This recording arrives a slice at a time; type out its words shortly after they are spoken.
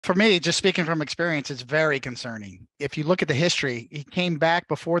For me, just speaking from experience, it's very concerning. If you look at the history, he came back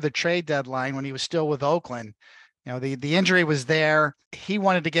before the trade deadline when he was still with Oakland. The injury was there. He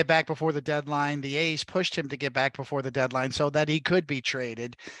wanted to get back before the deadline. The A's pushed him to get back before the deadline so that he could be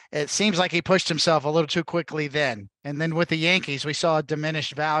traded. It seems like he pushed himself a little too quickly then. And then with the Yankees, we saw a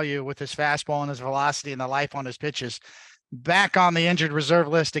diminished value with his fastball and his velocity and the life on his pitches. Back on the injured reserve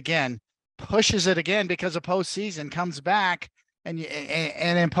list again, pushes it again because of postseason, comes back and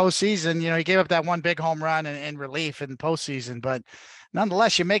in postseason, he gave up that one big home run in relief in postseason, but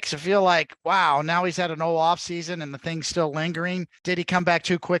nonetheless, it makes it feel like, wow, now he's had an whole off season and the thing's still lingering. Did he come back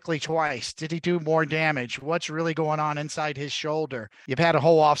too quickly twice? Did he do more damage? What's really going on inside his shoulder? You've had a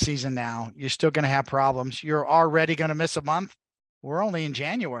whole off season now. You're still going to have problems. You're already going to miss a month. We're only in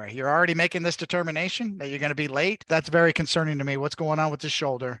January. You're already making this determination that you're going to be late. That's very concerning to me. What's going on with the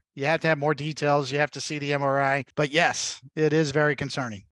shoulder? You have to have more details. You have to see the MRI. But yes, it is very concerning.